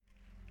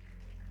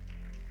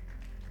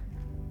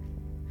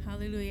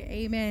Hallelujah.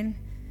 Amen.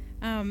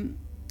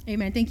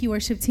 Amen. Thank you,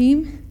 worship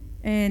team.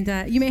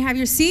 And you may have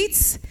your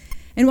seats.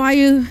 And while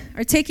you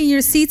are taking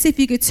your seats, if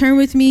you could turn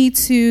with me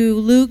to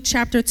Luke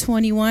chapter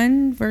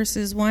 21,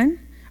 verses 1.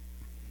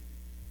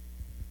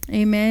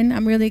 Amen.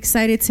 I'm really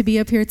excited to be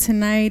up here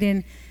tonight.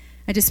 And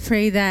I just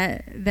pray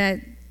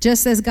that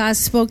just as God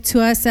spoke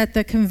to us at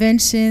the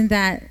convention,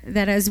 that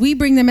as we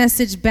bring the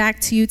message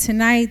back to you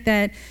tonight,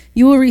 that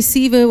you will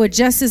receive it with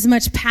just as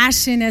much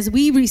passion as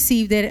we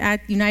received it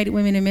at United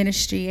Women in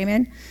Ministry.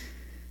 Amen.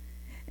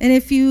 And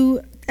if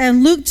you,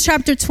 Luke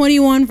chapter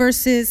 21,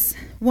 verses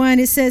 1,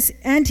 it says,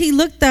 "And he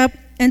looked up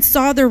and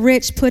saw the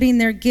rich putting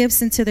their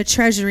gifts into the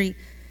treasury.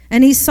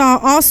 And he saw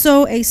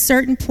also a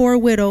certain poor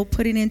widow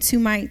putting in 2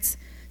 mites.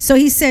 So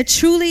he said,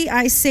 truly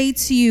I say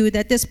to you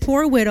that this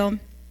poor widow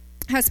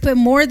has put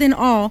more than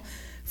all,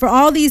 for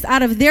all these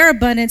out of their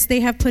abundance they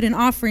have put in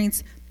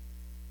offerings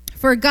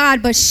for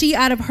God, but she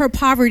out of her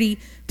poverty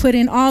put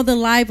in all the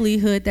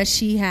livelihood that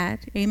she had."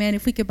 Amen.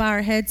 If we could bow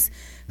our heads.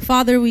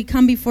 Father, we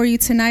come before you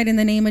tonight in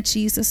the name of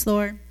Jesus,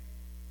 Lord.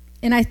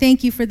 And I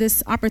thank you for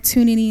this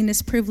opportunity and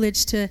this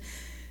privilege to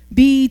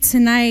be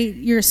tonight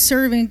your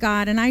servant,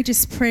 God. And I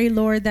just pray,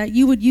 Lord, that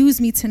you would use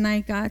me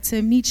tonight, God,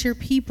 to meet your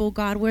people,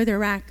 God, where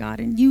they're at, God.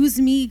 And use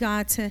me,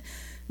 God, to,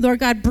 Lord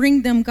God,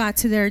 bring them, God,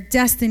 to their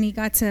destiny,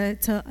 God,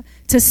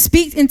 to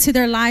speak into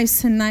their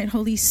lives tonight.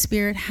 Holy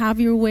Spirit, have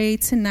your way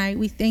tonight.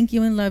 We thank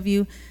you and love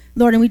you,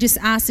 Lord. And we just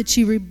ask that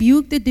you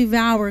rebuke the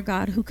devourer,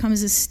 God, who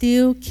comes to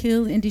steal,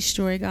 kill, and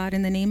destroy, God,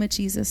 in the name of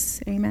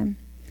Jesus. Amen.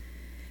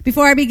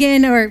 Before I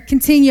begin or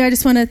continue, I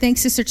just want to thank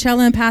Sister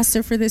Chella and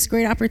Pastor for this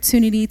great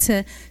opportunity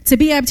to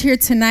be up here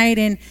tonight.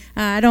 And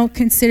I don't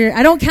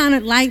count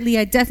it lightly.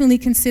 I definitely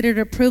consider it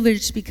a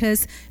privilege,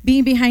 because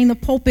being behind the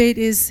pulpit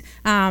is,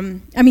 we're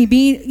on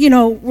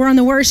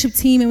the worship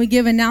team and we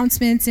give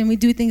announcements and we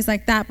do things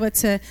like that. But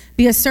to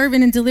be a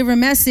servant and deliver a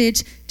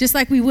message, just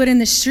like we would in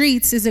the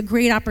streets, is a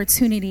great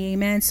opportunity.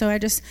 Amen. So I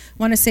just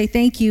want to say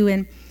thank you.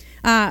 And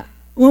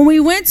when we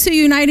went to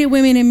United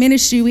Women in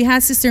Ministry, we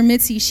had Sister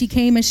Mitzi. She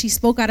came and she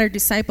spoke at our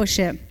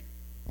discipleship.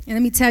 And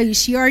let me tell you,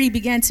 she already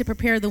began to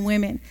prepare the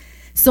women.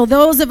 So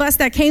those of us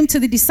that came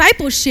to the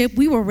discipleship,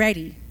 we were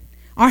ready.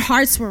 Our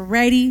hearts were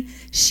ready.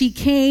 She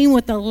came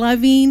with a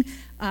loving,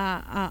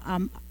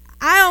 I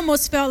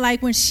almost felt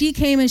like when she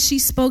came and she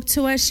spoke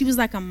to us, she was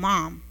like a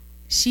mom.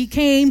 She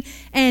came,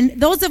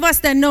 and those of us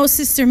that know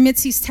Sister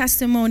Mitzi's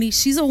testimony,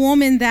 she's a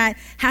woman that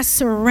has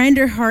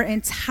surrendered her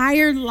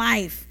entire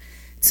life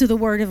to the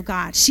Word of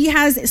God. She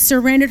has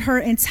surrendered her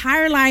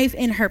entire life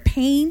in her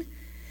pain.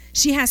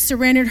 She has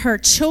surrendered her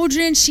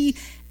children. She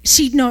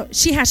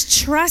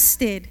has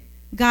trusted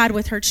God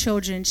with her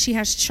children. She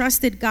has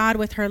trusted God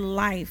with her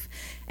life.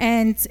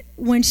 And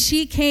when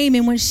she came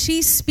and when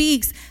she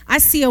speaks, I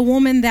see a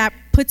woman that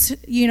puts,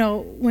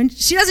 when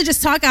she doesn't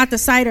just talk out the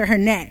side of her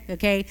neck,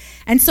 okay?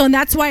 And so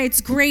that's why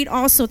it's great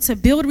also to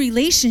build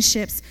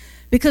relationships.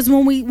 Because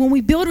when we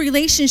build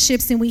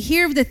relationships and we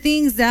hear of the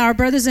things that our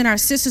brothers and our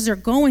sisters are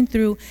going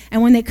through,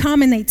 and when they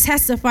come and they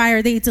testify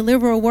or they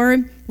deliver a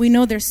word, we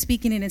know they're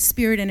speaking it in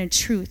spirit and in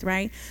truth,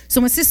 right? So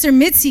when Sister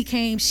Mitzi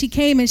came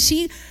and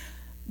she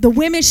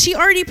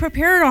already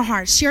prepared our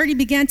hearts. She already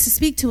began to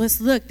speak to us.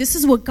 Look, this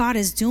is what God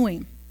is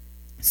doing.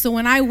 So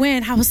when I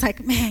went, I was like,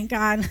 man,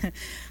 God,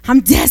 I'm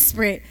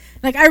desperate.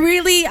 Like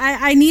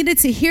I needed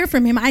to hear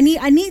from him. I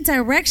need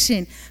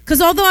direction.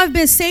 Because although I've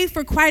been saved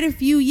for quite a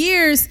few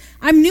years,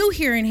 I'm new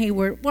here in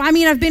Hayward. Well,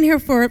 I've been here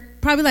for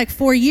probably like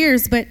 4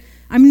 years, but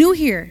I'm new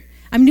here.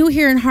 I'm new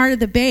here in Heart of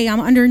the Bay. I'm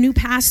under new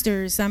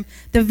pastors.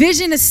 The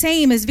vision is the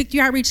same as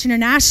Victory Outreach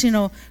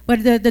International,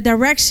 but the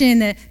direction,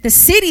 the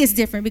city is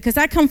different, because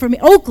I come from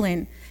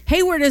Oakland.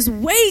 Hayward is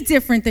way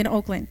different than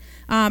Oakland.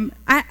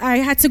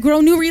 I had to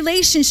grow new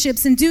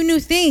relationships and do new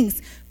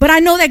things, but I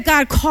know that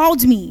God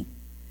called me.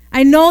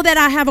 I know that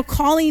I have a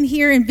calling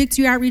here in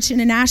Victory Outreach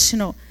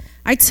International.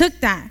 I took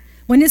that.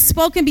 When it's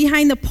spoken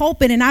behind the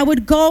pulpit, and I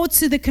would go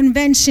to the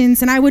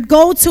conventions, and I would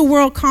go to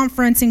World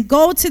Conference and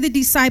go to the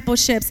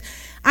discipleships,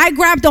 I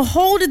grabbed a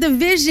hold of the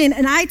vision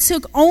and I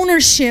took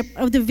ownership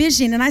of the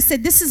vision. And I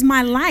said, this is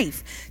my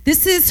life.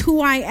 This is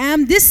who I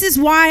am. This is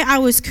why I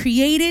was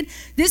created.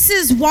 This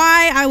is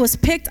why I was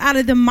picked out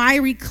of the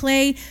miry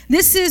clay.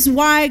 This is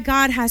why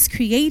God has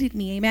created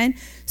me. Amen.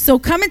 So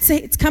coming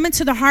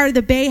to the Heart of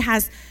the Bay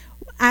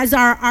as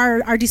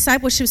our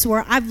discipleships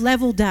were, I've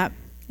leveled up.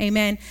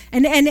 Amen.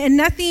 And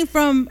nothing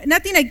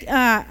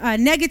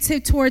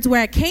negative towards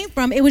where I came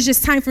from. It was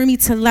just time for me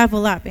to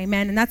level up.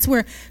 Amen. And that's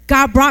where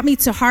God brought me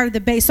to Heart of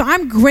the Bay. So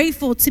I'm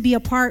grateful to be a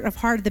part of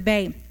Heart of the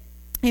Bay.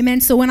 Amen.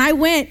 So when I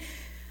went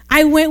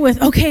with,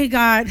 okay,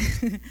 God,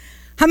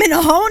 I'm in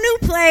a whole new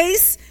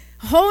place,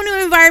 whole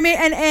new environment.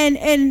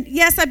 And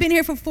yes, I've been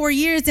here for 4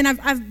 years, and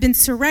I've been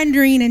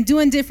surrendering and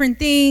doing different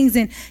things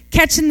and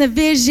catching the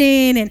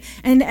vision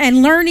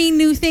and learning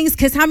new things.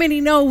 Because how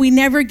many know we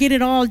never get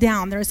it all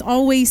down? There's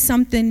always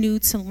something new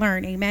to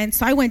learn. Amen.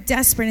 So I went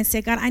desperate and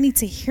said, God, I need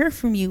to hear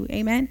from you.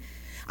 Amen.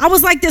 I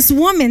was like this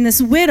woman,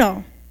 this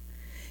widow.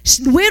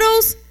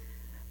 Widows,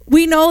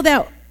 we know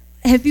that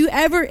have you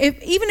ever,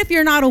 even if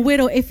you're not a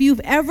widow, if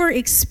you've ever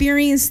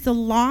experienced the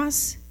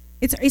loss,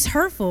 it's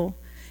hurtful.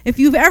 If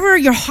you've ever,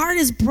 your heart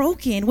is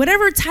broken,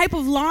 whatever type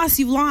of loss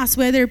you've lost,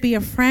 whether it be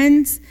a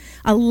friend,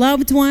 a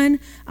loved one,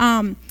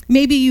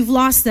 maybe you've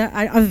lost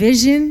a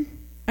vision,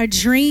 a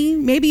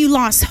dream, maybe you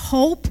lost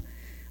hope,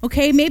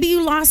 okay? Maybe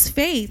you lost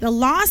faith. A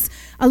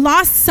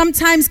loss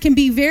sometimes can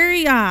be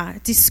very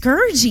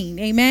discouraging,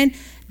 amen?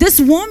 This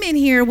woman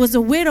here was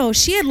a widow.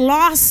 She had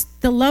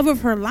lost the love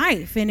of her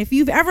life. And if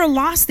you've ever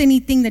lost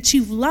anything that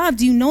you've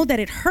loved, you know that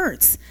it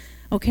hurts,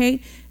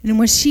 okay? And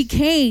when she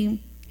came,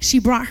 she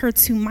brought her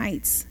 2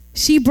 mites.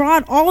 She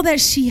brought all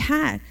that she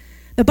had.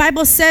 The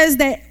Bible says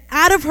that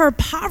out of her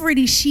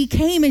poverty, she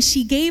came and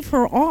she gave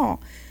her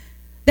all.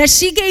 That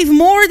she gave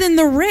more than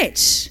the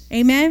rich,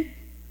 amen?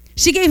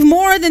 She gave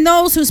more than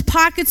those whose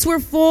pockets were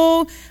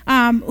full,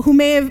 who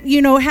may have,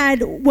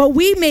 had what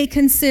we may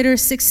consider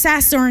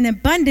success or an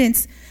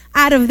abundance.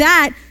 Out of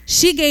that,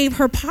 she gave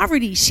her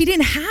poverty. She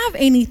didn't have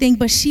anything,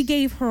 but she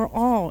gave her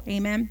all,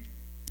 amen?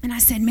 And I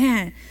said,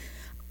 man,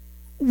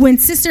 when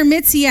Sister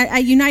Mitzi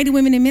at United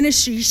Women in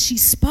Ministry, she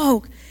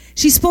spoke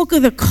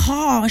of the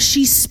call.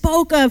 She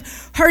spoke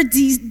of her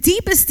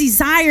deepest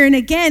desire. And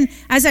again,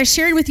 as I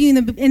shared with you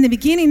in the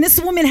beginning,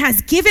 this woman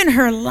has given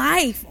her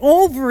life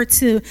over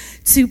to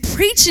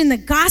preaching the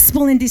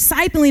gospel and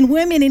discipling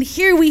women. And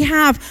here we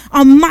have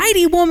a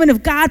mighty woman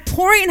of God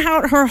pouring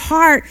out her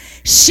heart,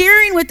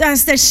 sharing with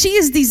us that she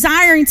is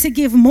desiring to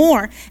give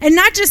more. And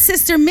not just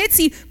Sister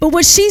Mitzi, but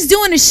what she's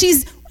doing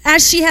is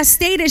as she has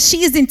stated,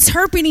 she is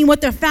interpreting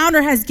what the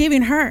founder has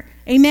given her.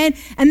 Amen.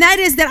 And that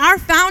is that our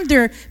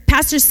founder,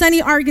 Pastor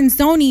Sonny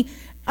Arganzoni,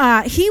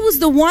 he was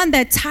the one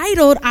that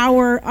titled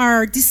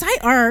our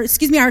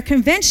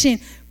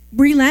convention,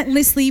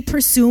 Relentlessly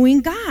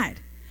Pursuing God,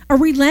 a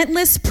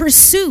relentless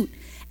pursuit.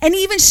 And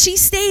even she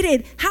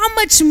stated how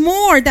much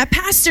more that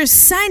Pastor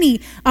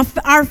Sonny,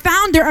 our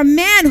founder, a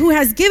man who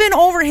has given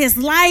over his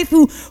life,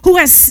 who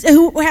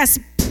has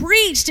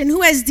preached and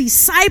who has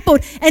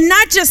discipled and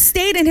not just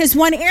stayed in his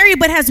one area,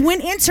 but has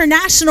went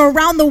international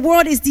around the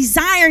world, is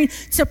desiring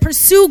to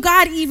pursue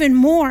God even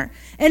more.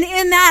 And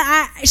in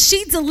that,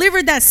 she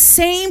delivered that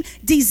same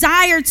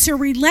desire to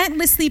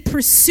relentlessly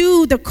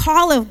pursue the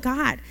call of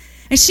God.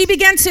 And she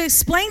began to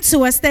explain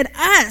to us that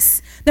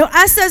us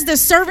as the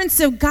servants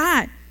of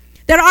God,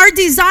 that our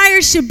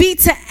desire should be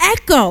to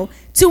echo,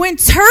 to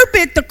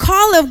interpret the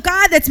call of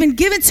God that's been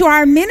given to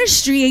our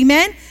ministry,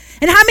 amen?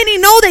 And how many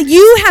know that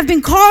you have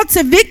been called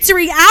to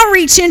Victory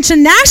Outreach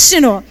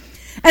International?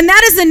 And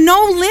that is a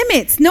no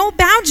limits, no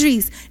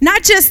boundaries,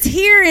 not just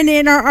here and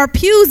in our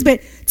pews,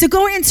 but to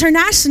go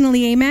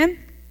internationally, amen?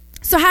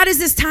 So how does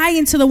this tie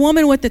into the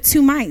woman with the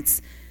 2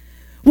 mites?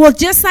 Well,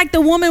 just like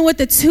the woman with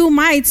the 2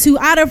 mites, who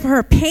out of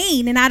her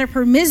pain and out of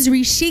her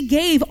misery, she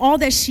gave all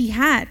that she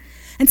had.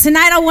 And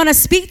tonight I want to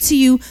speak to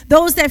you,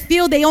 those that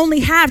feel they only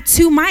have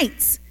 2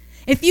 mites.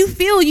 If you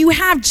feel you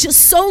have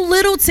just so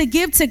little to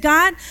give to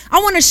God,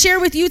 I want to share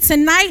with you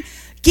tonight,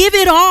 give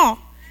it all.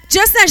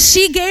 Just as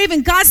she gave,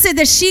 and God said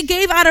that she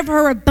gave out of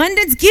her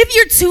abundance, give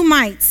your 2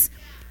 mites.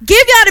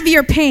 Give out of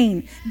your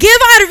pain. Give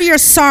out of your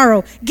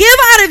sorrow. Give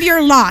out of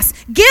your loss.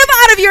 Give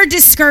out of your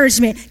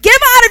discouragement. Give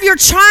out of your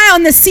trial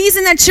in the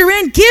season that you're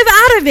in. Give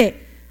out of it.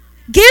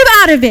 Give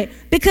out of it.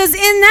 Because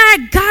in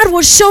that, God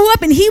will show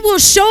up and he will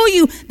show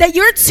you that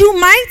your 2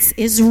 mites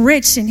is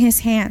rich in his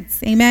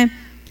hands. Amen.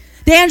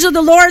 The angel of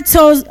the Lord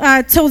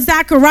told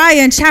Zechariah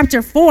in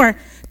chapter 4,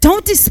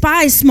 don't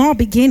despise small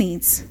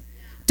beginnings.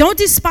 Don't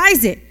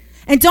despise it.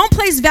 And don't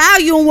place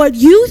value on what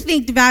you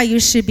think the value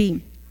should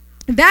be.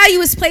 Value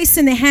is placed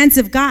in the hands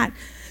of God.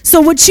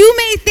 So what you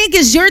may think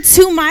is your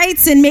 2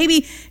 mites, and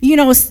maybe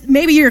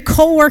your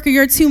coworker,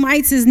 your 2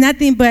 mites is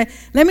nothing, but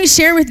let me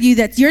share with you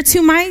that your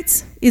 2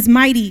 mites is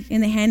mighty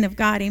in the hand of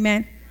God.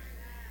 Amen.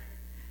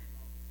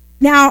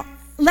 Now,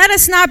 let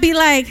us not be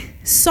like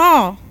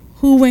Saul,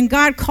 who when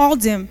God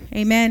called him,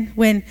 amen,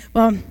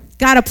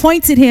 God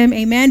appointed him,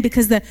 amen,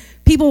 because the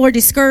people were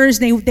discouraged,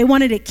 they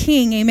wanted a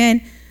king,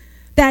 amen,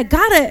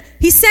 that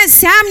he sent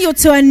Samuel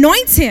to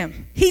anoint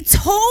him. He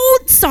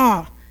told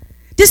Saul,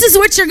 this is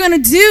what you're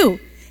going to do.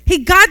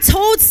 God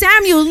told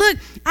Samuel, look,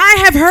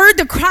 I have heard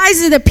the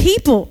cries of the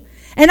people,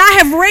 and I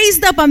have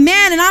raised up a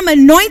man, and I'm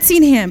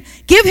anointing him.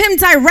 Give him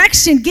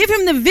direction. Give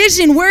him the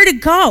vision where to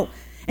go.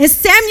 And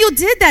Samuel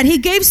did that. He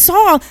gave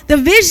Saul the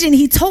vision.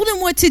 He told him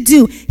what to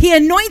do. He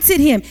anointed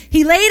him.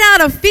 He laid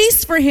out a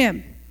feast for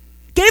him,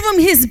 gave him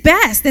his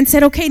best, and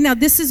said, okay, now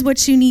this is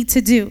what you need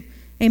to do.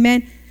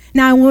 Amen.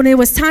 Now, when it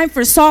was time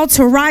for Saul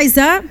to rise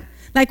up,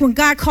 like when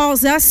God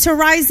calls us to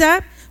rise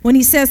up, when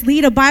he says,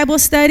 lead a Bible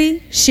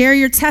study, share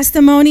your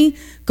testimony,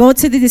 go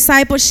to the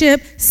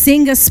discipleship,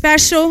 sing a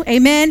special,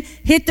 amen,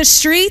 hit the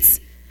streets.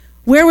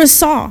 Where was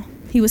Saul?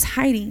 He was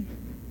hiding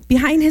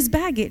behind his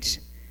baggage.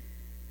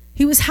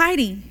 He was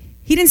hiding.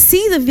 He didn't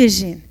see the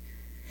vision.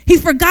 He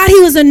forgot he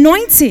was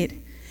anointed.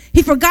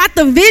 He forgot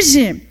the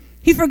vision.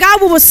 He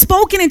forgot what was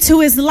spoken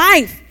into his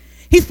life.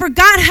 He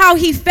forgot how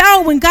he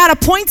felt when God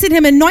appointed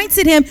him,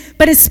 anointed him,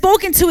 but has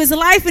spoken to his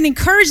life and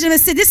encouraged him and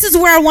said, this is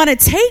where I want to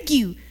take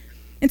you.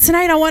 And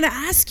tonight I want to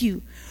ask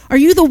you, are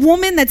you the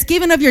woman that's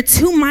given of your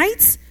 2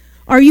 mites?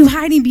 Or are you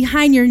hiding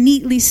behind your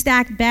neatly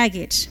stacked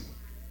baggage?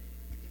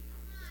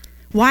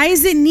 Why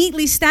is it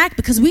neatly stacked?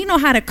 Because we know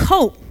how to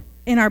cope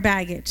in our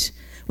baggage.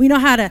 We know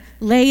how to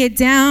lay it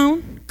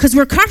down because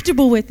we're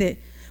comfortable with it.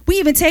 We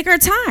even take our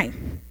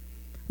time.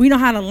 We know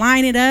how to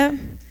line it up.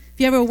 If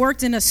you ever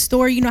worked in a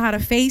store, you know how to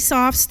face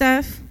off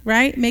stuff,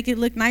 right? Make it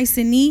look nice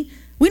and neat.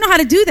 We know how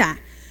to do that.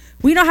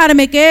 We know how to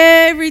make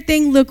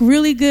everything look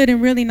really good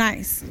and really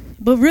nice.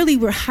 But really,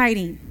 we're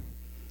hiding.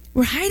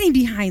 We're hiding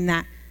behind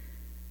that.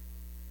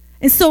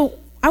 And so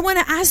I want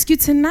to ask you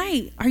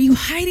tonight, are you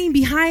hiding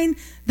behind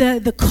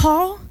the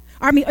call?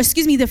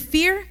 The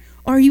fear?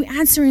 Or are you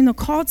answering the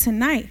call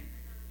tonight?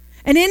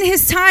 And in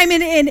his time,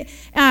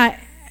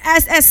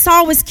 as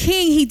Saul was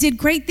king, he did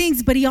great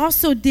things, but he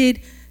also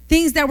did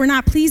things that were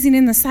not pleasing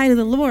in the sight of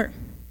the Lord.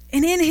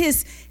 And in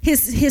his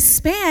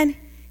span,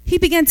 he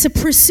began to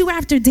pursue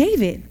after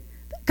David,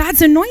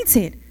 God's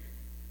anointed.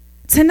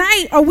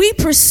 Tonight, are we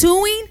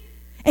pursuing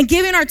and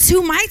giving our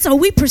 2 mites? Or are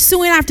we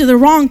pursuing after the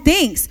wrong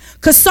things?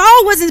 Because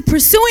Saul wasn't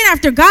pursuing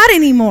after God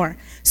anymore.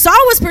 Saul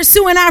was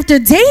pursuing after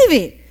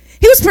David.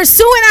 He was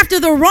pursuing after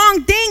the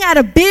wrong thing out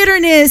of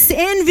bitterness,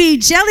 envy,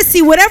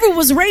 jealousy, whatever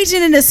was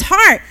raging in his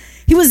heart.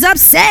 He was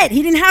upset.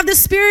 He didn't have the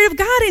Spirit of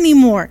God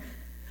anymore.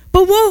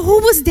 But who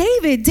was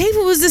David?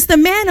 David was just the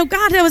man of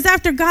God that was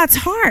after God's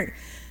heart.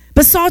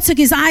 But Saul took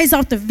his eyes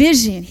off the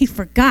vision. He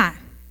forgot.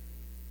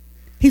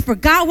 He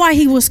forgot why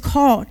he was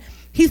called.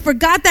 He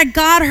forgot that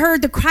God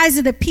heard the cries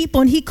of the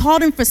people, and he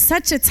called him for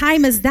such a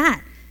time as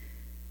that.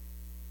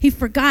 He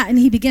forgot, and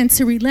he began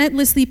to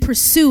relentlessly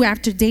pursue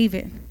after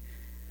David.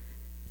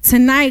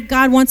 Tonight,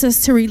 God wants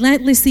us to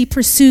relentlessly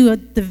pursue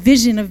the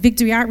vision of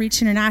Victory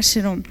Outreach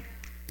International.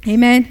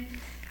 Amen.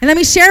 And let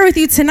me share with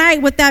you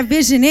tonight what that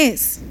vision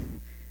is.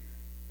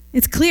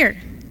 It's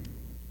clear.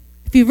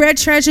 If you've read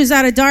Treasures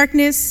Out of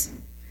Darkness,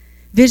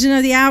 Vision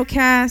of the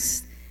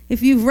Outcast,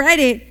 if you've read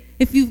it,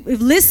 if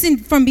you've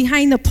listened from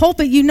behind the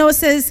pulpit, you know it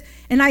says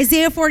in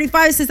Isaiah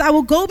 45, it says, I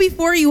will go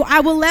before you,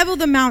 I will level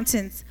the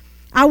mountains.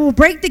 I will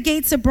break the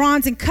gates of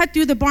bronze and cut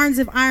through the barns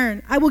of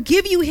iron. I will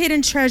give you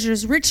hidden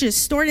treasures, riches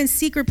stored in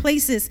secret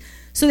places,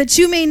 so that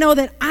you may know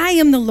that I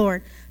am the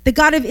Lord, the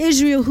God of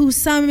Israel, who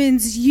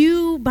summons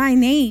you by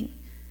name.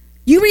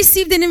 You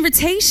received an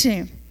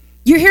invitation.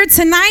 You're here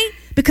tonight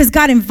because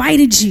God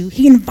invited you.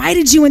 He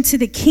invited you into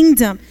the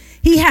kingdom.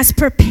 He has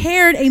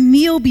prepared a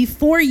meal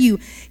before you.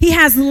 He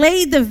has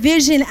laid the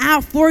vision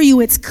out for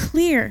you. It's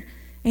clear.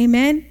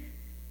 Amen.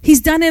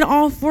 He's done it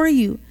all for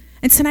you.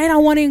 And tonight I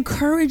want to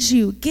encourage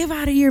you. Give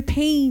out of your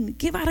pain.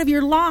 Give out of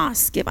your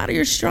loss. Give out of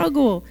your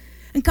struggle.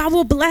 And God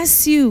will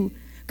bless you.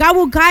 God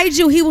will guide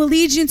you. He will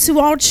lead you into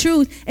all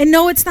truth. And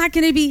no, it's not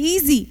going to be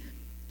easy.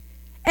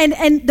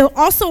 And the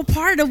also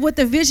part of what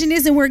the vision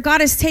is and where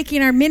God is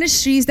taking our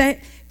ministries, that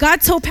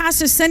God told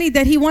Pastor Sonny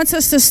that he wants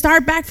us to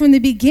start back from the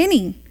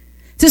beginning,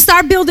 to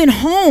start building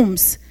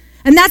homes.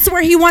 And that's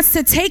where he wants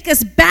to take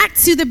us back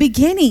to the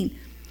beginning,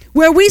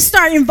 where we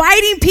start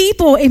inviting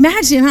people.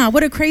 Imagine,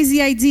 what a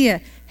crazy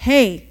idea.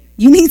 Hey,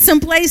 you need some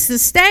place to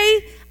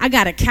stay? I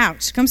got a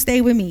couch. Come stay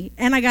with me.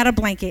 And I got a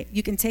blanket.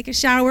 You can take a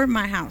shower at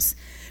my house.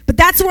 But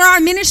that's where our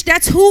ministry,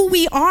 that's who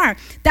we are.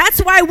 That's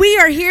why we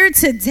are here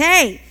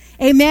today.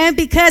 Amen.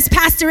 Because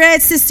Pastor Ed,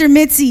 Sister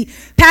Mitzi,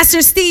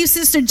 Pastor Steve,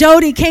 Sister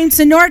Jody came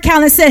to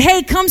NorCal and said,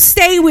 hey, come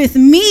stay with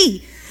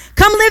me.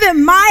 Come live at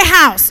my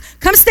house.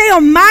 Come stay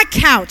on my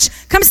couch.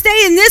 Come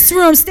stay in this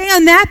room. Stay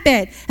on that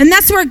bed. And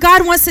that's where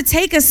God wants to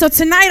take us. So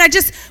tonight, I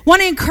just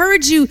want to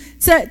encourage you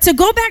to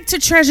go back to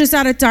Treasures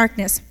Out of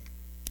Darkness.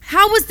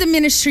 How was the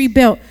ministry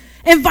built?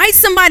 Invite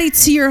somebody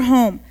to your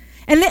home.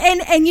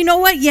 And you know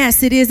what?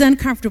 Yes, it is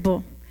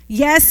uncomfortable.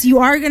 Yes, you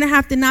are going to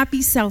have to not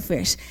be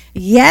selfish.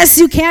 Yes,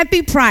 you can't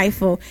be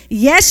prideful.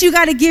 Yes, you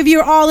got to give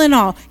your all in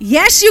all.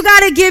 Yes, you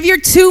got to give your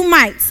 2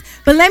 mites.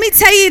 But let me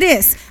tell you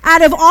this,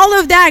 out of all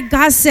of that,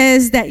 God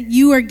says that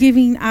you are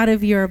giving out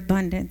of your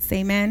abundance.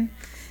 Amen.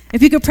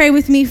 If you could pray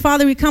with me,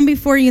 Father, we come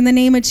before you in the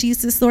name of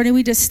Jesus, Lord, and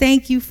we just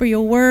thank you for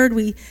your word.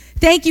 We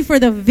thank you for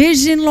the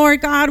vision,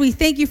 Lord God. We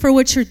thank you for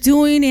what you're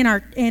doing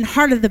in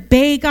Heart of the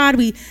Bay, God.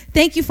 We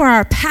thank you for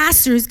our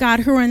pastors,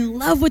 God, who are in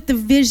love with the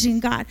vision,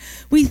 God.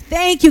 We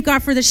thank you,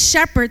 God, for the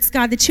shepherds,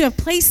 God, that you have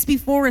placed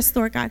before us,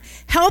 Lord God.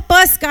 Help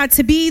us, God,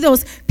 to be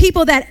those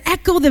people that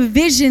echo the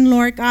vision,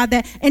 Lord God,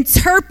 that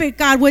interpret,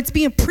 God, what's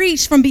being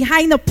preached from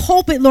behind the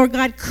pulpit, Lord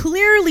God,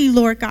 clearly,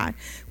 Lord God.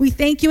 We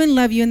thank you and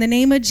love you in the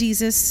name of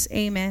Jesus.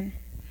 Amen.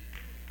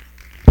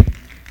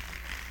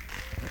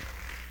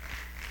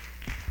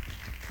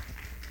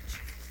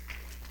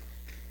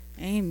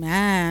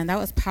 Amen. That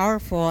was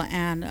powerful.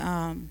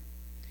 And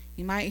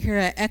you might hear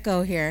an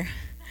echo here.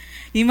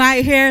 You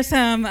might hear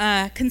some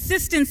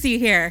consistency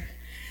here,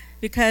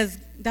 because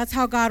that's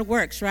how God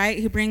works, right?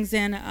 He brings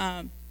in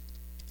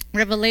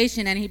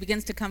revelation and he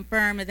begins to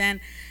confirm, and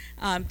then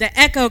the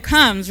echo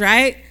comes,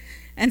 right?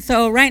 And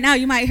so right now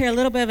you might hear a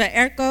little bit of an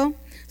echo.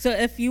 So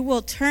if you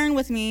will turn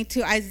with me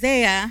to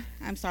Isaiah,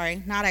 1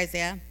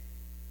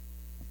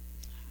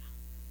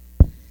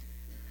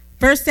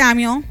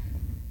 Samuel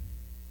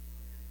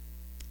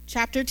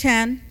chapter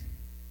 10,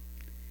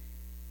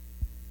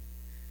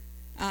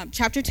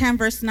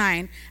 verse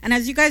 9. And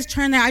as you guys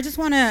turn there, I just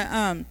want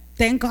to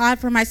thank God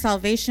for my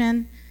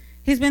salvation.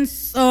 He's been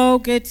so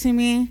good to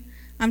me.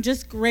 I'm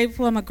just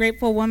grateful. I'm a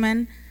grateful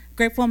woman,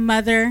 grateful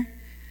mother.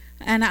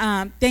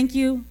 And thank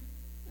you,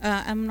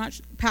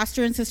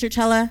 Pastor and Sister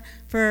Chella,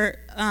 for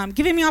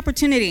giving me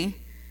opportunity,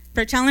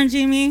 for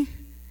challenging me,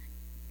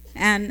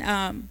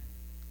 and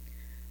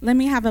let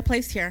me have a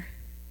place here.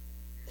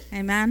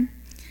 Amen.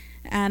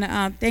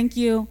 And thank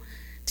you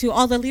to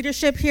all the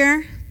leadership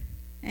here.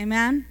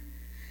 Amen.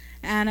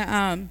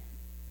 And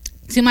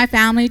to my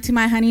family, to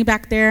my honey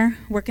back there,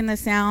 working the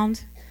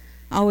sound,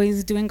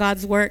 always doing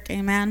God's work.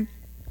 Amen.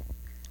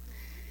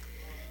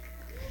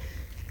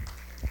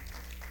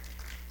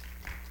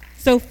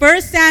 So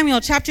 1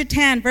 Samuel chapter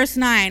 10, verse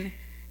 9,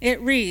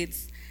 it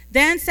reads,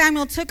 Then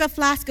Samuel took a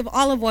flask of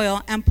olive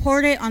oil and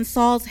poured it on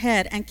Saul's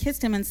head and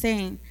kissed him and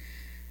saying,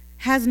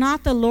 Has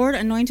not the Lord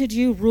anointed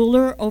you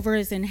ruler over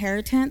his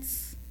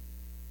inheritance?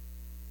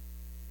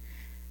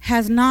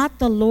 Has not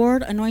the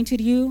Lord anointed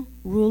you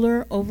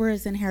ruler over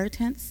his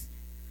inheritance?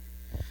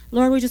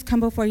 Lord, we just come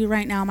before you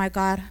right now, my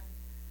God.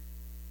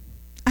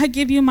 I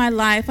give you my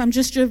life. I'm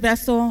just your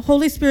vessel.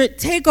 Holy Spirit,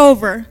 take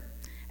over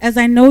as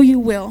I know you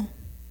will.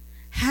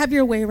 Have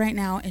your way right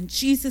now in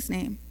Jesus'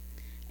 name.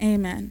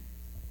 Amen.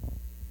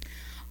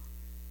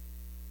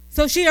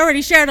 So she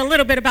already shared a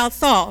little bit about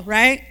Saul,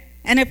 right?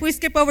 And if we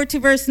skip over to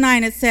verse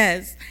 9, it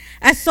says,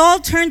 As Saul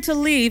turned to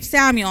leave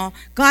Samuel,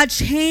 God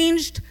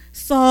changed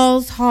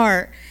Saul's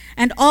heart,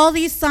 and all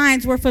these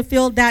signs were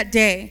fulfilled that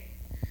day.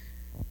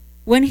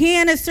 When he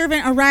and his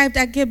servant arrived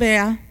at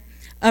Gibeah,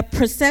 a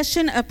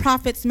procession of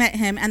prophets met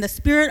him, and the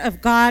Spirit of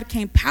God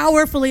came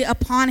powerfully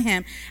upon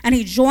him, and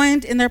he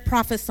joined in their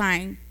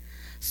prophesying.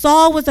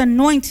 Saul was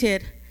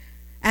anointed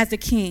as a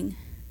king.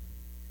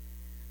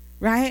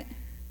 Right?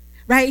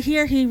 Right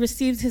here, he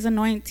receives his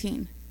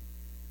anointing.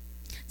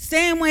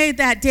 Same way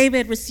that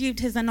David received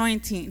his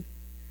anointing.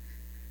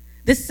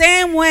 The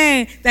same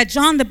way that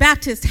John the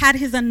Baptist had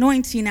his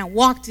anointing and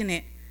walked in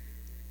it.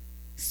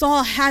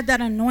 Saul had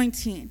that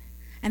anointing,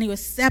 and he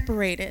was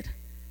separated.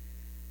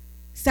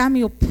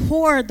 Samuel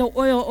poured the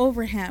oil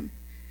over him.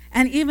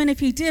 And even if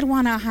he did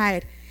want to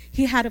hide,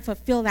 he had to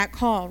fulfill that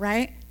call,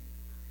 right?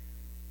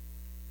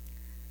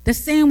 The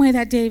same way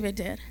that David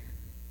did.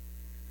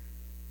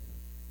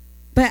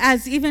 But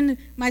as even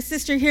my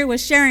sister here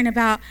was sharing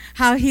about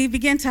how he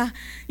began to,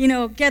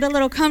 get a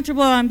little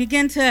comfortable and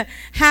begin to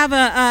have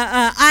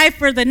a eye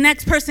for the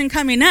next person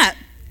coming up,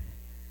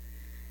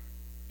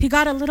 he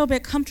got a little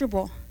bit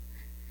comfortable.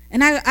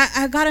 And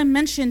I got to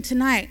mention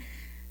tonight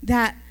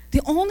that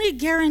the only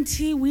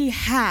guarantee we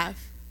have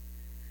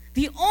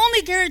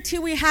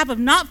of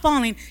not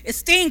falling is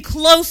staying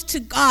close to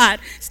God,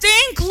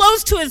 staying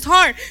close to his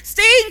heart,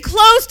 staying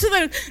close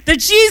to the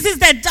Jesus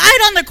that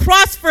died on the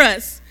cross for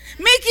us,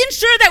 making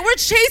sure that we're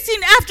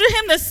chasing after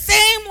him the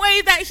same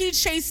way that he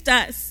chased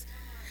us.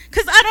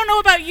 Because I don't know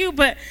about you,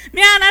 but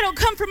man, I don't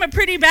come from a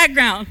pretty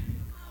background.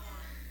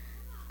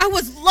 I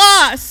was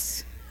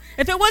lost.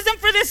 If it wasn't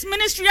for this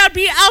ministry, I'd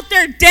be out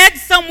there dead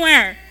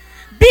somewhere,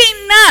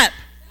 beaten up,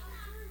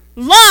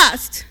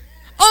 lost,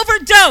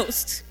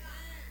 overdosed.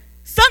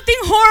 Something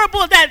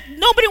horrible that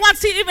nobody wants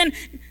to even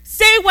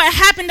say what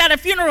happened at a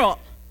funeral.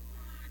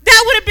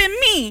 That would have been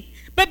me.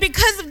 But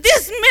because of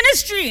this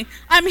ministry,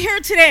 I'm here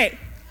today.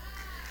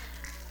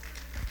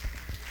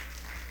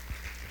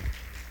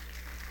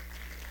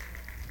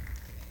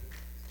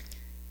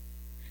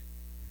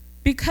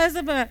 Because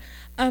of a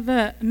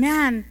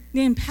man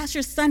named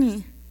Pastor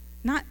Sonny,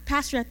 not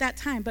pastor at that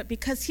time, but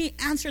because he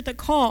answered the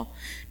call,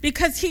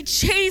 because he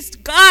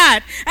chased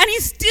God, and he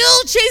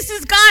still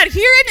chases God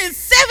here in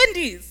his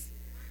 70s.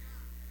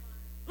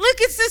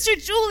 Look at Sister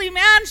Julie,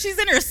 man. She's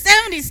in her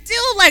 70s,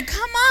 still like,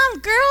 come on,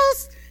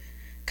 girls.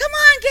 Come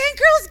on, gang,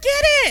 girls,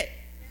 get it.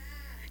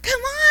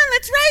 Come on,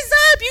 let's rise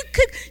up.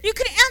 You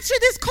could answer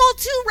this call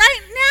too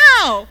right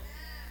now.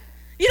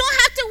 You don't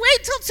have to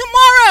wait till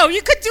tomorrow.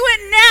 You could do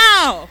it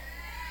now.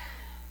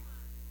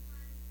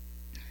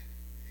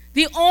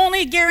 The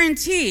only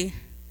guarantee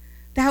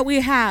that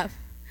we have,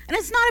 and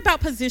it's not about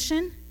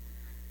position.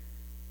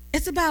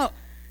 It's about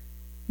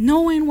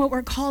knowing what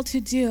we're called to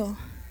do.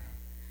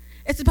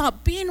 It's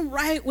about being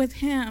right with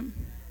him.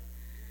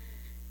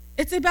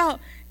 It's about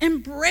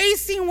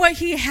embracing what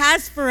he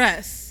has for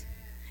us,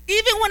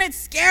 even when it's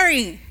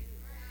scary,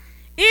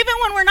 even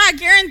when we're not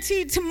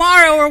guaranteed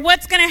tomorrow or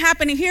what's going to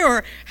happen here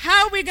or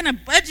how are we going to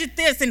budget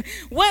this and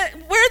where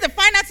the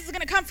finances are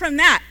going to come from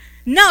that.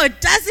 No, it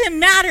doesn't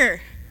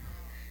matter.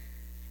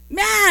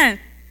 Man,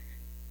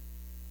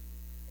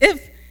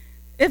 if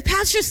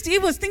Pastor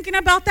Steve was thinking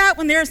about that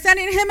when they were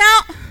sending him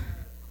out,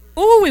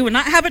 we would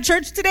not have a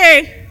church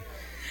today.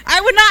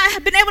 I would not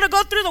have been able to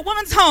go through the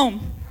woman's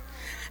home.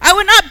 I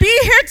would not be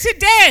here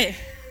today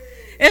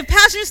if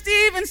Pastor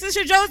Steve and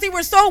Sister Josie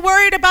were so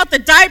worried about the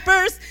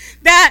diapers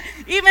that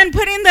even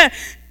putting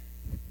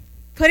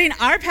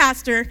our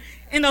pastor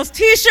in those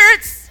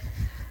T-shirts,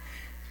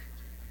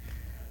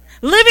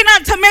 living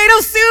on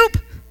tomato soup.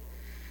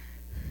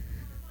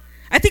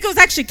 I think it was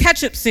actually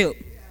ketchup soup.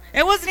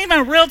 It wasn't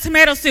even real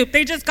tomato soup.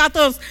 They just got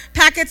those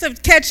packets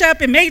of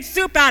ketchup and made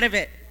soup out of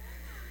it.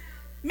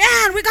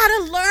 Man, we got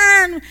to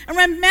learn and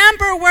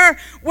remember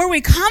where we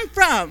come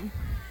from.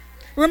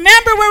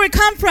 Remember where we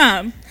come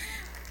from.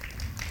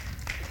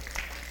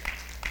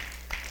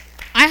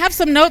 I have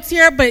some notes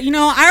here, but,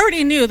 I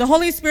already knew. The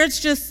Holy Spirit's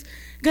just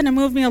going to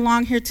move me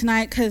along here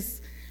tonight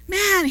because,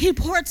 man, he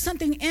poured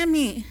something in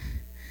me.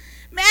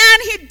 Man,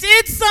 he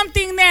did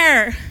something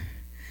there.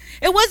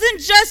 It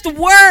wasn't just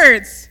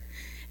words.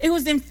 It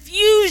was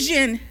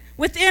infusion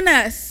within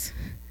us.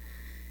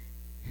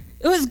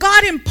 It was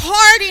God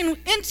imparting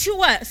into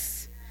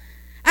us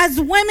as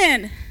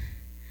women,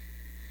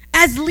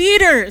 as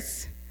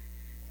leaders.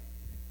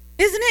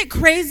 Isn't it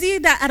crazy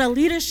that at a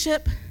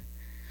leadership,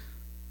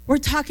 we're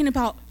talking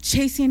about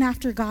chasing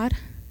after God?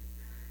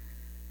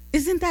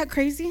 Isn't that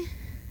crazy?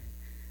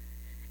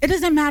 It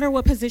doesn't matter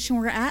what position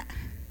we're at.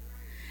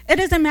 It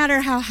doesn't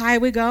matter how high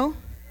we go.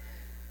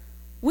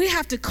 We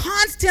have to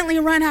constantly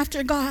run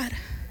after God.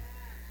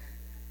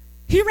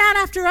 He ran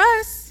after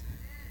us.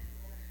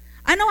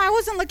 I know I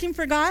wasn't looking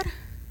for God.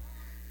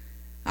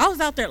 I was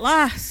out there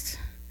lost.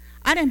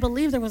 I didn't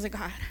believe there was a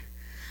God.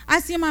 I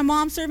see my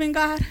mom serving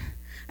God.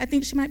 I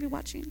think she might be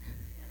watching.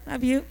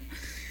 Love you.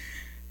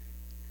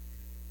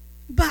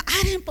 But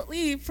I didn't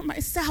believe for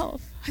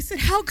myself. I said,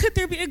 how could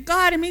there be a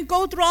God and me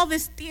go through all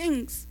these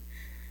things?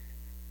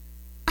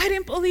 I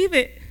didn't believe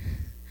it.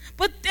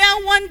 But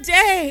then one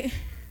day,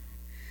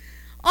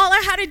 all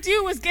I had to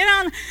do was get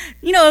on,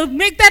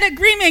 make that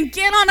agreement,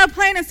 get on a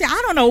plane and say,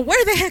 I don't know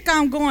where the heck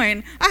I'm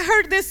going. I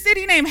heard this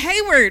city named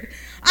Hayward.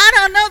 I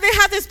don't know. They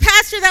have this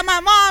pastor that my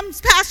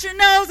mom's pastor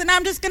knows, and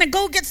I'm just going to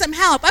go get some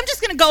help. I'm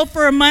just going to go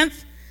for a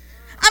month.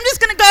 I'm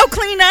just going to go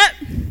clean up.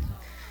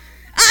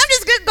 I'm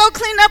just going to go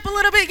clean up a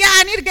little bit. Yeah,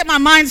 I need to get my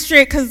mind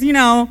straight because, you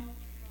know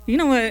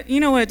what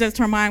it does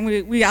to our mind.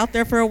 We out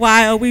there for a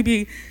while. We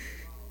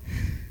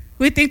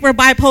think we're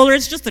bipolar.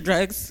 It's just the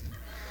drugs.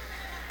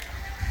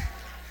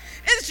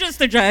 It's just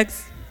the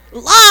drugs.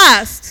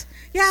 Lost.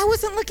 Yeah, I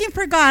wasn't looking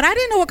for God. I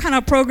didn't know what kind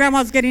of program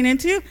I was getting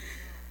into.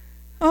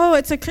 Oh,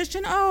 it's a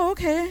Christian? Oh,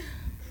 okay.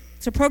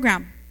 It's a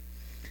program.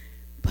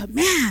 But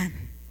man,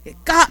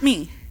 it got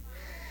me.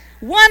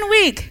 1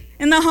 week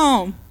in the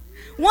home.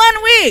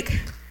 1 week.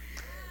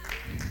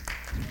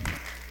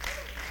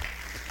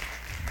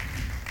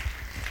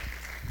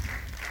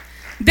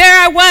 There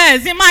I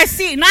was in my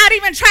seat, not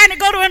even trying to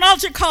go to an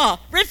altar call.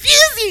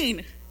 Refusing.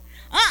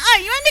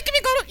 You ain't making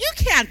me go to, you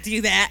can't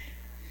do that.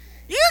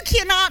 You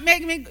cannot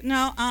make me,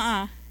 no,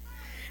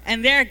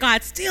 And there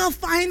God still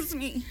finds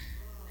me.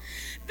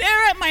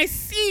 There at my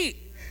seat.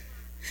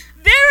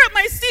 There at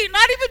my seat,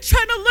 not even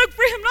trying to look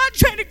for him, not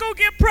trying to go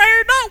get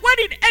prayer, not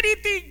wanting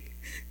anything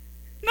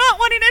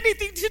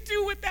to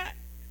do with that.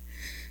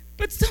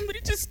 But somebody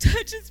just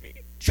touches me,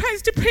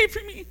 tries to pray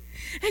for me,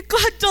 and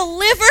God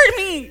delivered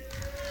me.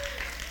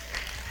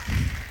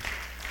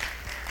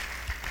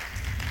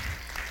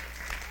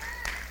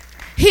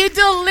 He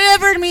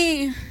delivered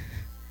me,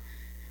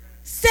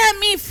 set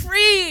me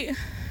free.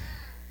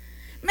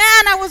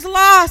 Man, I was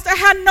lost. I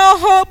had no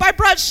hope. I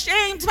brought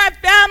shame to my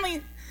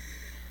family,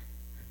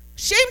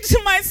 shame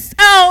to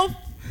myself.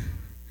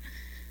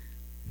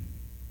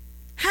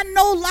 Had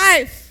no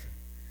life.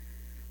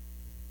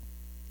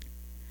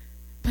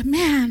 But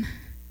man,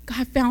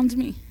 God found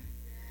me.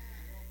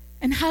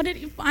 And how did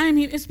he find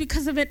me? It's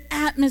because of an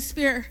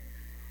atmosphere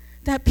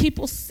that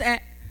people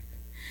set.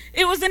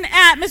 It was an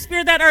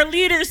atmosphere that our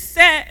leaders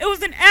set. It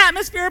was an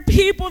atmosphere of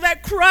people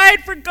that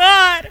cried for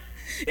God.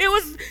 It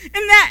was in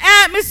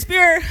that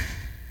atmosphere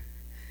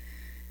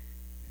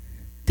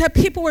that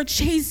people were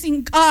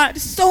chasing God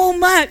so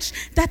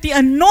much that the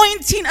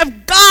anointing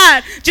of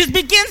God just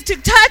begins to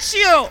touch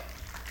you.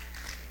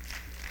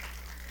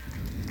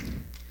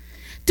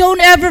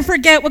 Don't ever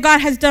forget what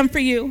God has done for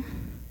you.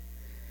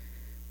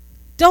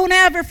 Don't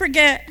ever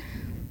forget.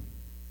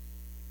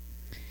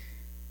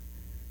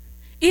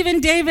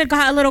 Even David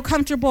got a little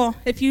comfortable.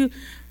 If you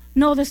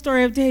know the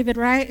story of David,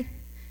 right?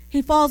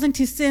 He falls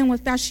into sin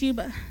with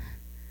Bathsheba.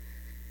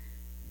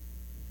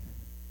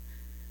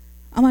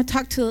 I'm going to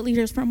talk to the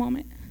leaders for a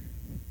moment.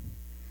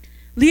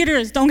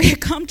 Leaders, don't get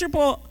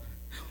comfortable.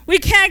 We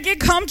can't get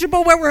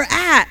comfortable where we're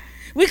at.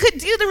 We could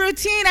do the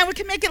routine and we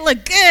can make it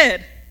look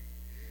good.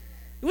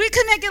 We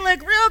can make it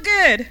look real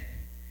good.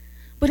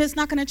 But it's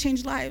not going to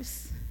change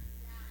lives.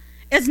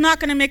 It's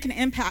not going to make an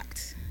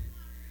impact.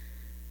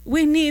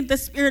 We need the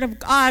Spirit of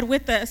God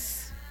with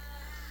us.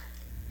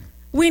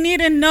 We need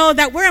to know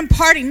that we're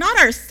imparting, not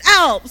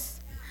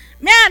ourselves.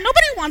 Man,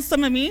 nobody wants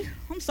some of me.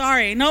 I'm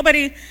sorry.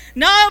 Nobody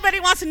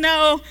wants to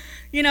know,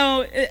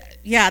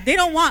 they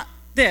don't want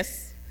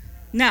this.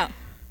 No.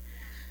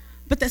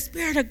 But the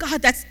Spirit of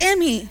God that's in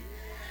me,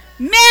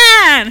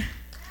 man,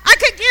 I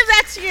could give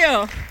that to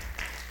you.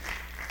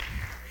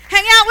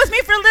 Hang out with me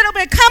for a little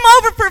bit. Come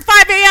over for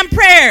 5 a.m.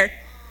 prayer.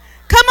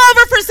 Come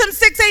over for some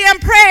 6 a.m.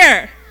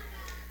 prayer.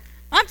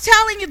 I'm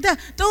telling you,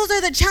 those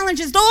are the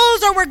challenges.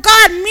 Those are where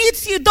God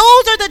meets you.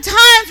 Those are the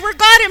times where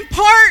God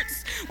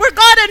imparts, where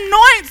God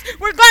anoints,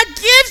 where God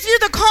gives you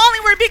the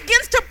calling, where He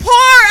begins to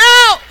pour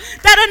out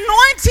that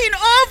anointing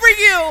over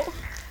you,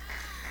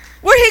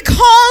 where He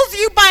calls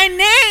you by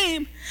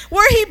name,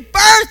 where He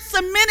births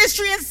a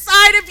ministry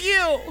inside of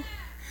you,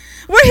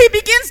 where He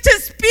begins to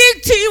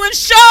speak to you and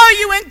show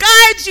you and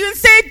guide you and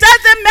say, it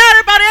doesn't matter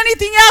about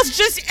anything else.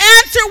 Just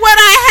answer what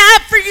I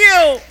have for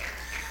you.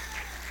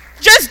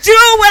 Just do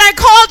what I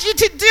called you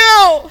to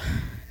do.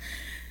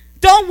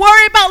 Don't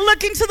worry about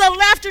looking to the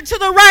left or to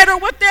the right or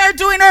what they're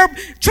doing or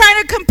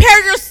trying to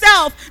compare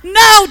yourself.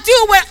 No,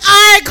 do what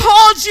I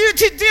called you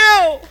to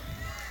do.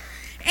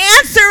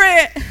 Answer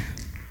it.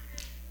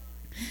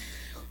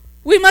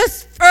 We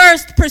must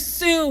first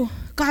pursue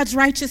God's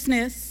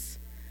righteousness.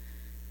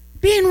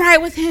 Being right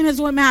with Him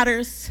is what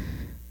matters.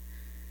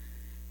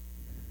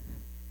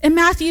 In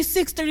Matthew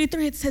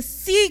 6:33, it says,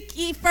 seek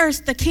ye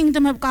first the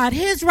kingdom of God,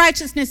 His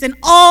righteousness, and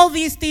all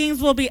these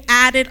things will be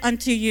added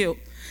unto you.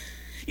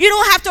 You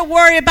don't have to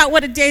worry about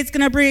what a day's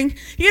going to bring.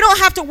 You don't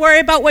have to worry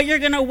about what you're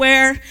going to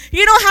wear.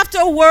 You don't have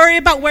to worry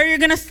about where you're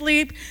going to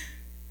sleep.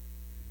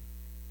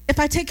 If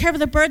I take care of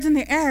the birds in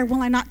the air,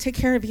 will I not take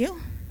care of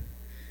you?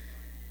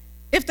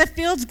 If the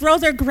fields grow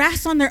their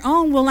grass on their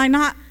own, will I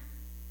not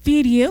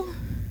feed you?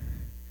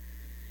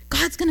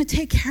 God's going to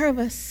take care of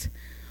us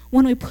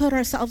when we put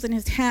ourselves in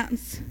His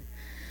hands,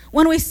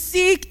 when we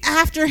seek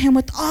after Him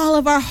with all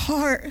of our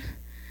heart.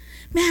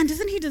 Man,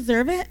 doesn't He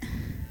deserve it?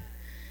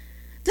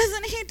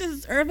 Doesn't He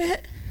deserve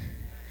it?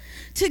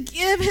 To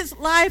give His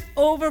life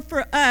over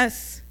for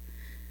us.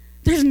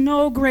 There's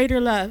no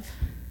greater love.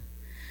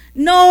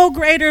 No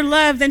greater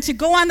love than to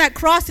go on that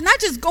cross, and not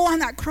just go on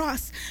that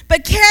cross,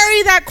 but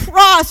carry that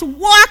cross,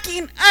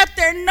 walking up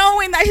there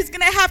knowing that He's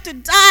going to have to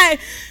die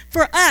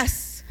for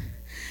us.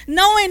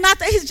 Knowing not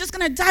that He's just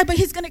going to die, but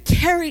He's going to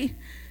carry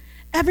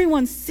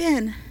everyone's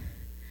sin.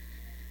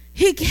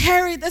 He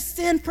carried the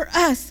sin for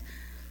us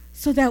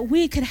so that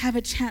we could have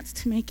a chance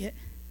to make it.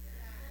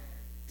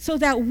 So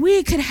that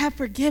we could have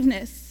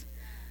forgiveness.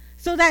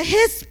 So that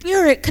His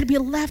Spirit could be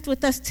left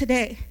with us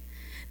today.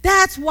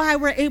 That's why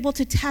we're able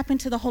to tap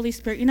into the Holy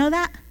Spirit. You know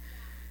that?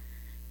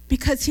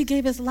 Because He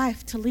gave His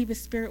life to leave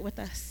His Spirit with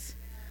us.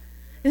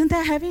 Isn't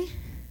that heavy?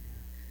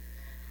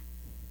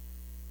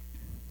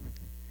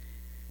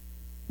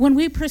 When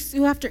we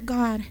pursue after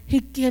God, He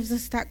gives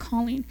us that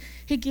calling.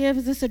 He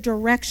gives us a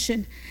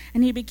direction,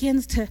 and He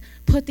begins to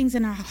put things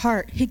in our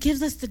heart. He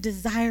gives us the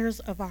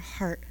desires of our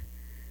heart.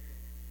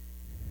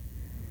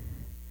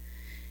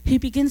 He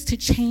begins to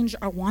change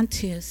our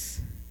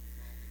want-tos.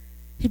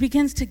 He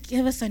begins to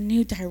give us a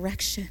new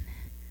direction.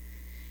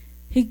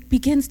 He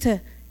begins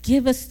to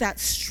give us that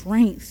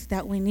strength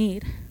that we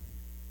need.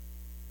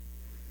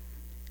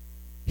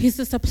 He's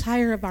the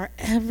supplier of our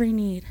every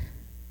need.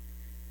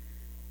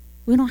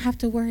 We don't have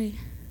to worry.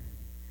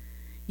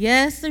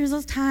 Yes, there's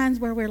those times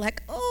where we're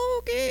like,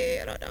 oh, okay,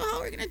 I don't know how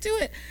we're going to do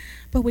it.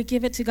 But we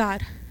give it to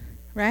God,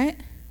 right?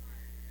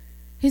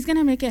 He's going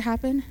to make it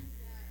happen.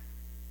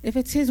 If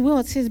it's His will,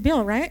 it's His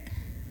bill, right?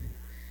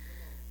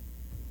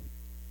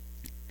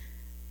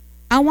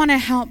 I want to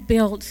help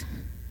build.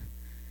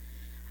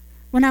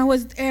 When I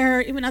was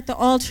there, even at the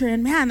altar,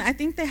 and man, I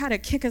think they had to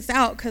kick us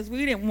out because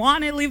we didn't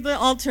want to leave the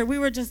altar. We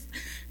were just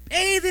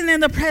bathing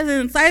in the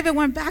presence. I even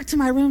went back to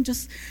my room,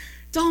 just,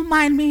 don't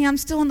mind me. I'm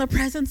still in the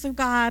presence of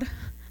God.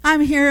 I'm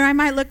here. I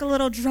might look a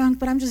little drunk,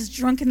 but I'm just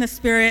drunk in the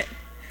Spirit.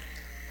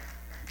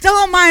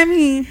 Don't mind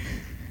me.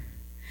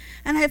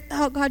 And I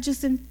felt God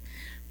just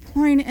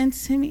pouring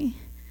into me,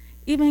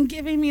 even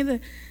giving me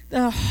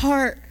the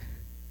heart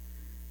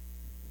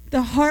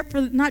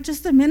for not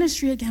just the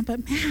ministry again,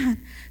 but man,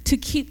 to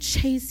keep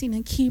chasing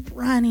and keep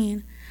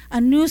running,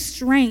 a new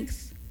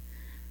strength,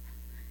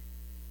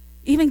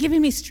 even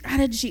giving me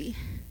strategy.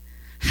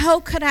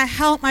 How could I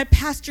help my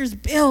pastors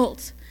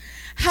build?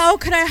 How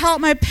could I help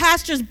my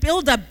pastors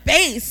build a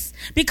base?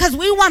 Because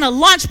we want to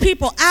launch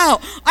people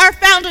out. Our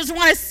founders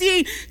want to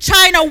see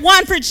China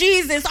won for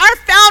Jesus. Our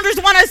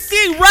founders want to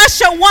see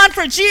Russia won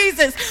for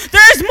Jesus.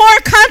 There's more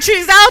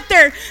countries out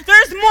there.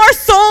 There's more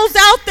souls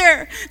out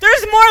there.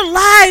 There's more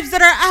lives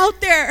that are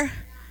out there.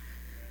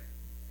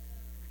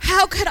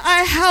 How could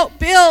I help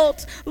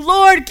build?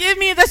 Lord, give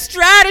me the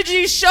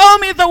strategy. Show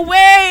me the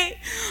way.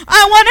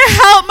 I want to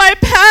help my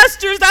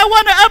pastors. I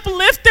want to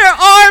uplift their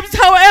arms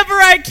however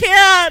I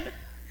can.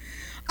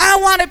 I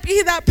want to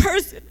be that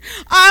person.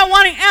 I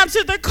want to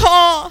answer the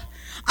call.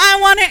 I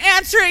want to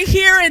answer it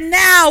here and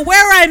now,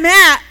 where I'm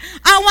at.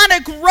 I want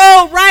to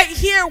grow right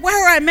here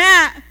where I'm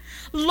at.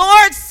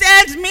 Lord,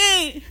 send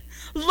me.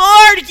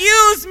 Lord,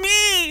 use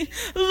me.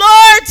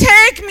 Lord,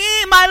 take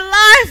me, my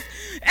life.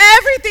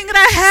 Everything that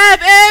I have,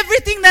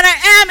 everything that I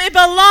am, it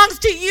belongs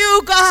to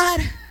you,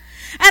 God.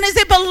 And as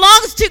it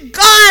belongs to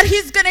God,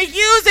 He's going to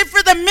use it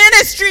for the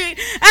ministry.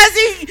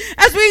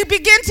 As we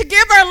begin to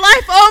give our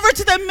life over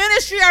to the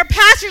ministry, our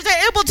pastors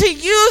are able to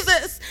use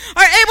us,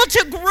 are able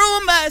to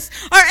groom us,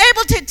 are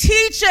able to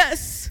teach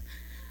us.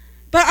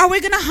 But are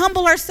we going to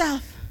humble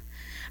ourselves?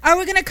 Are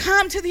we going to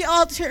come to the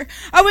altar?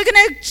 Are we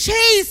going to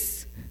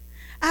chase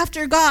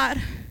after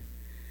God,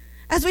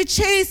 as we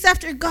chase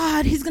after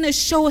God, he's going to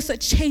show us a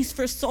chase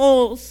for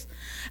souls,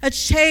 a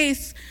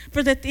chase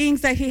for the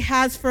things that he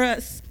has for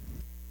us.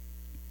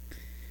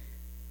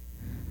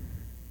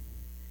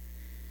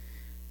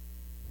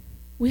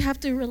 We have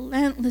to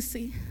relentless.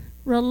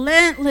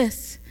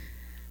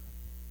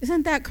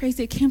 Isn't that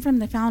crazy? It came from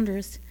the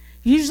founders.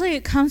 Usually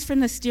it comes from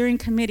the steering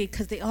committee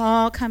because they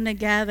all come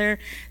together,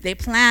 they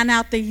plan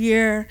out the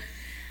year,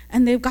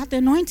 and they've got the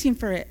anointing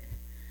for it.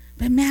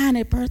 But man,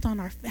 it birthed on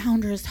our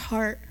founder's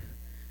heart.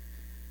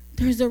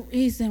 There's a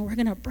reason we're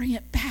going to bring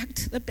it back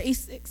to the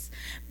basics,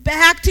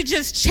 back to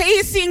just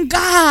chasing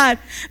God,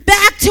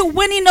 back to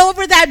winning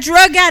over that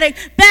drug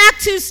addict, back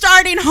to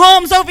starting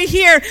homes over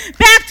here,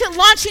 back to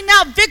launching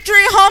out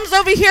victory homes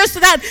over here so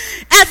that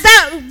as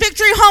that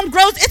victory home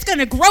grows, it's going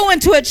to grow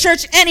into a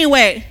church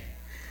anyway.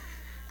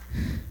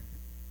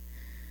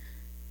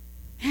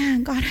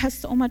 Man, God has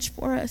so much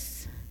for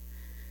us.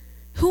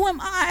 Who am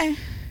I?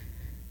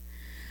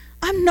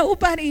 I'm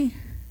nobody,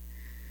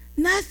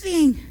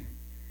 nothing,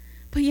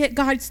 but yet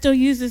God still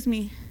uses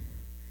me.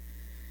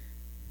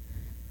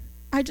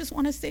 I just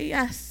want to say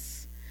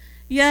yes.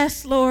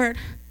 Yes, Lord,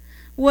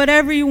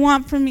 whatever you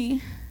want from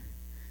me.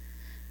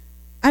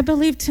 I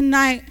believe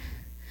tonight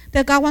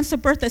that God wants to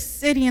birth a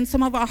city in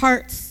some of our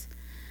hearts.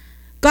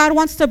 God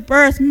wants to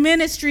birth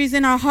ministries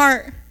in our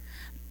heart.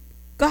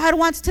 God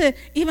wants to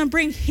even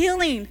bring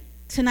healing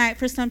tonight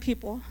for some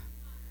people.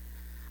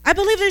 I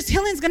believe there's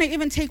healing is going to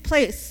even take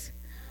place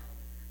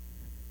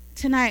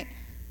tonight.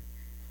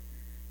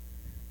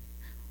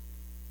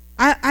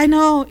 I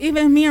know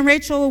even me and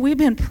Rachel, we've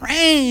been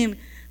praying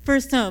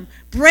for some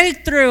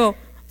breakthrough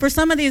for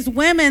some of these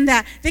women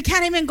that they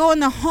can't even go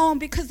in the home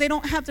because they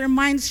don't have their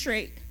mind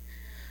straight.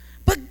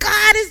 But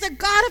God is the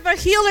God of a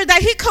healer,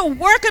 that he could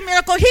work a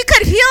miracle. He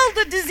could heal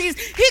the disease.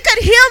 He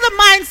could heal the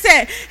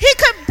mindset. He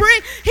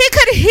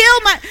could heal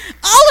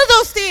all of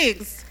those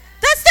things.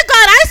 That's the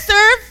God I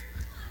serve.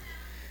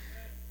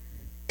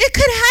 It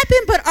could happen,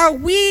 but are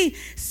we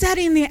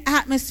setting the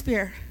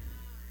atmosphere?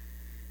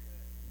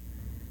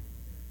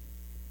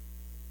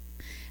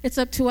 It's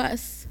up to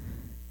us.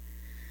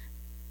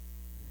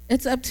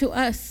 It's up to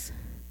us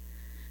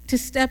to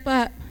step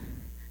up,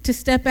 to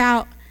step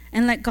out,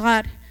 and let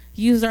God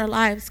use our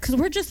lives, because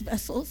we're just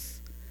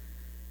vessels.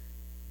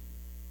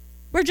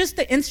 We're just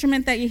the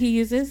instrument that he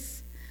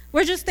uses.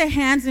 We're just the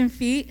hands and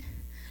feet.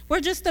 We're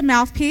just the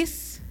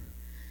mouthpiece.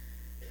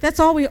 That's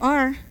all we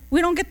are.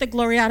 We don't get the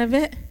glory out of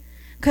it,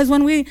 because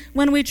when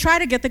we try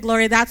to get the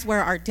glory, that's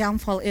where our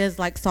downfall is,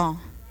 like Saul,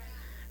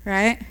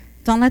 right?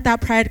 Don't let that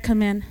pride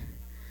come in.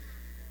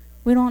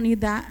 We don't need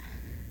that.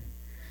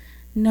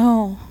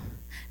 No.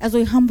 As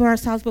we humble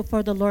ourselves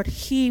before the Lord,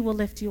 he will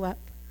lift you up.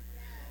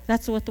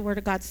 That's what the word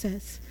of God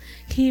says.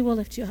 He will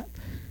lift you up.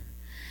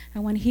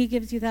 And when he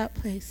gives you that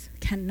place,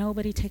 can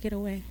nobody take it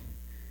away.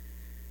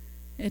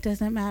 It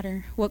doesn't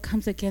matter what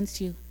comes against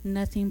you.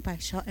 Nothing by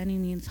shall any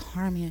means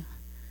harm you.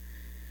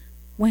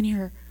 When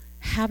you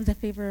have the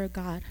favor of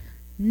God,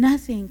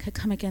 nothing could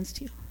come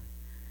against you.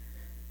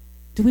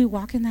 Do we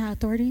walk in that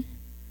authority?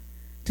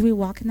 Do we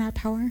walk in that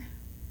power?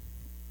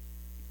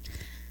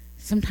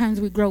 Sometimes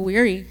we grow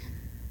weary.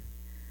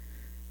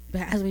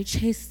 But as we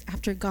chase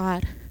after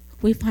God,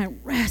 we find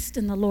rest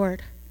in the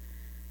Lord.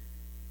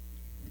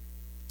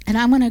 And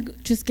I'm going to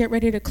just get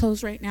ready to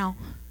close right now.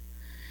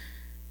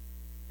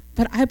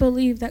 But I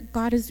believe that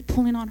God is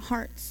pulling on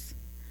hearts.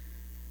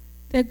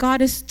 That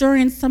God is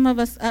stirring some of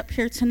us up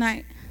here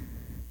tonight.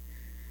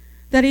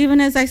 That even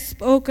as I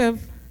spoke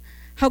of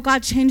how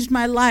God changed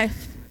my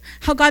life,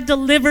 how God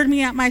delivered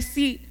me at my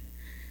seat,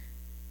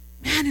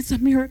 man, it's a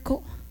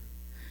miracle.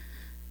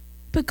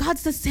 But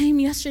God's the same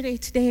yesterday,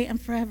 today, and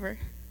forever.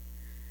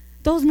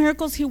 Those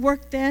miracles he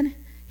worked then,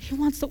 he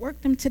wants to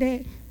work them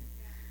today.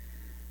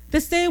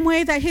 The same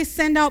way that he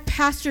sent out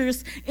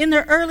pastors in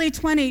their early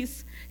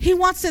 20s, he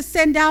wants to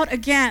send out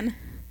again.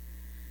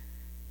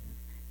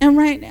 And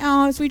right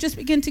now, as we just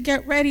begin to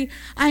get ready,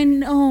 I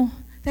know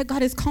that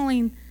God is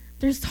calling.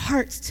 There's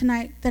hearts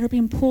tonight that are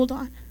being pulled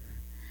on.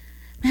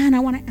 Man, I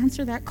want to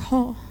answer that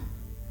call.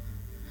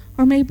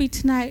 Or maybe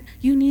tonight,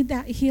 you need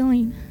that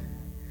healing.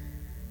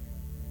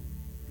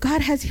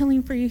 God has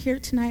healing for you here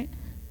tonight.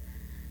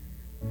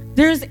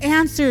 There's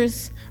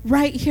answers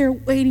right here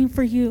waiting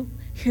for you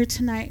here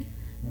tonight.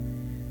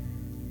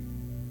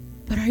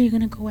 But are you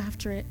going to go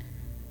after it?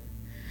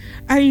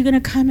 Are you going to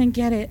come and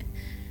get it?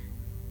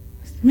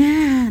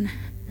 Man,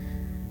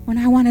 when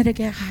I wanted to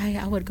get high,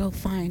 I would go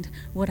find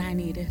what I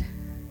needed.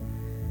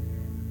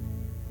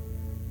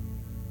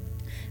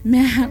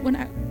 Man, when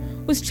I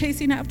was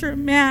chasing after a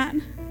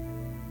man,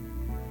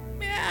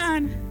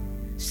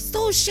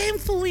 so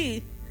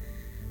shamefully.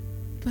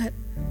 But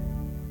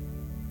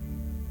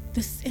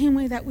the same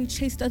way that we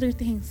chased other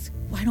things,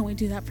 why don't we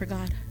do that for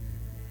God?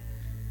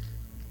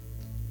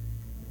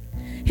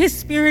 His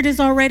Spirit is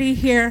already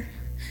here.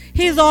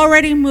 He's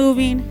already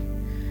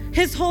moving.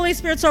 His Holy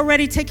Spirit's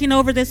already taking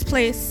over this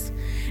place.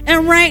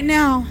 And right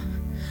now,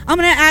 I'm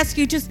going to ask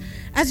you, just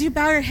as you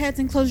bow your heads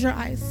and close your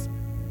eyes.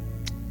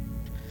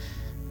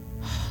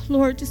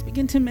 Lord, just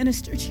begin to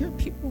minister to your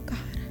people, God.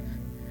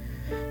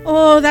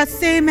 Oh, that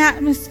same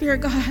atmosphere,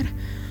 God.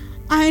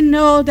 I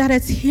know that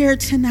it's here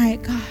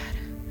tonight, God.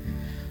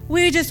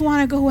 We just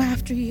want to go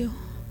after you.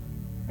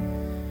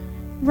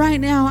 Right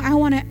now, I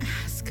want to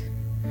ask,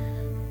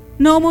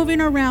 no moving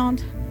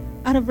around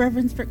out of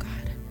reverence for God.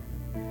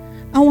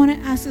 I want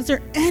to ask, is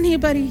there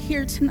anybody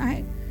here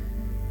tonight?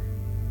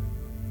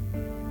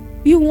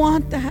 You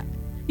want that.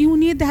 You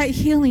need that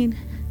healing.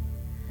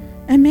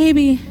 And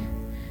maybe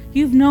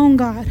you've known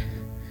God,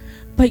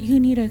 but you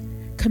need to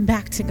come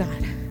back to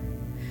God.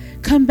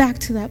 Come back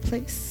to that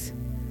place.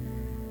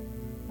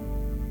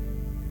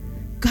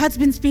 God's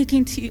been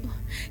speaking to you.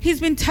 He's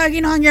been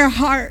tugging on your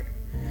heart.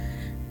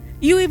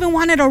 You even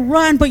wanted to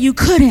run, but you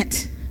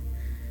couldn't.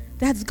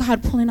 That's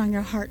God pulling on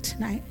your heart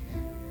tonight.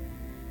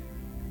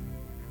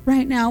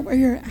 Right now, where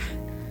you're at,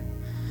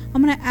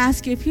 I'm going to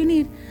ask you if you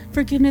need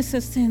forgiveness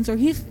of sins, or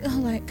you feel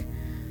like,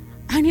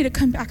 I need to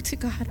come back to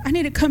God. I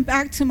need to come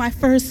back to my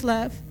first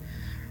love.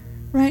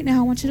 Right now,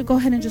 I want you to go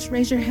ahead and just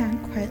raise your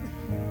hand quietly.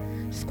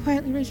 Just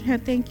quietly raise your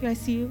hand. Thank you. I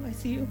see you. I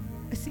see you.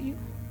 I see you.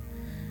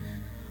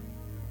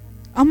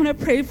 I'm going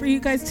to pray for you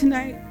guys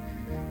tonight.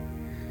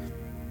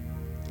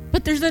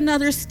 But there's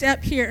another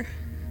step here.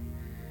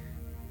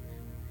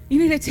 You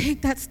need to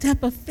take that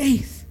step of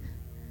faith.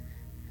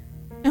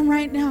 And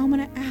right now, I'm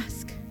going to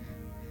ask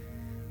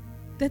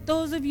that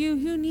those of you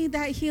who need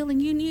that healing,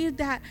 you need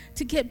that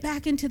to get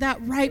back into that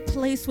right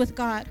place with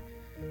God.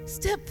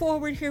 Step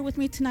forward here with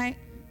me tonight.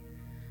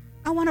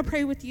 I want to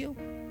pray with you.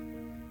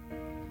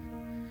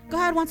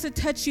 God wants to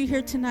touch you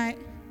here tonight.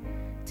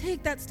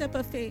 Take that step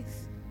of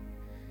faith.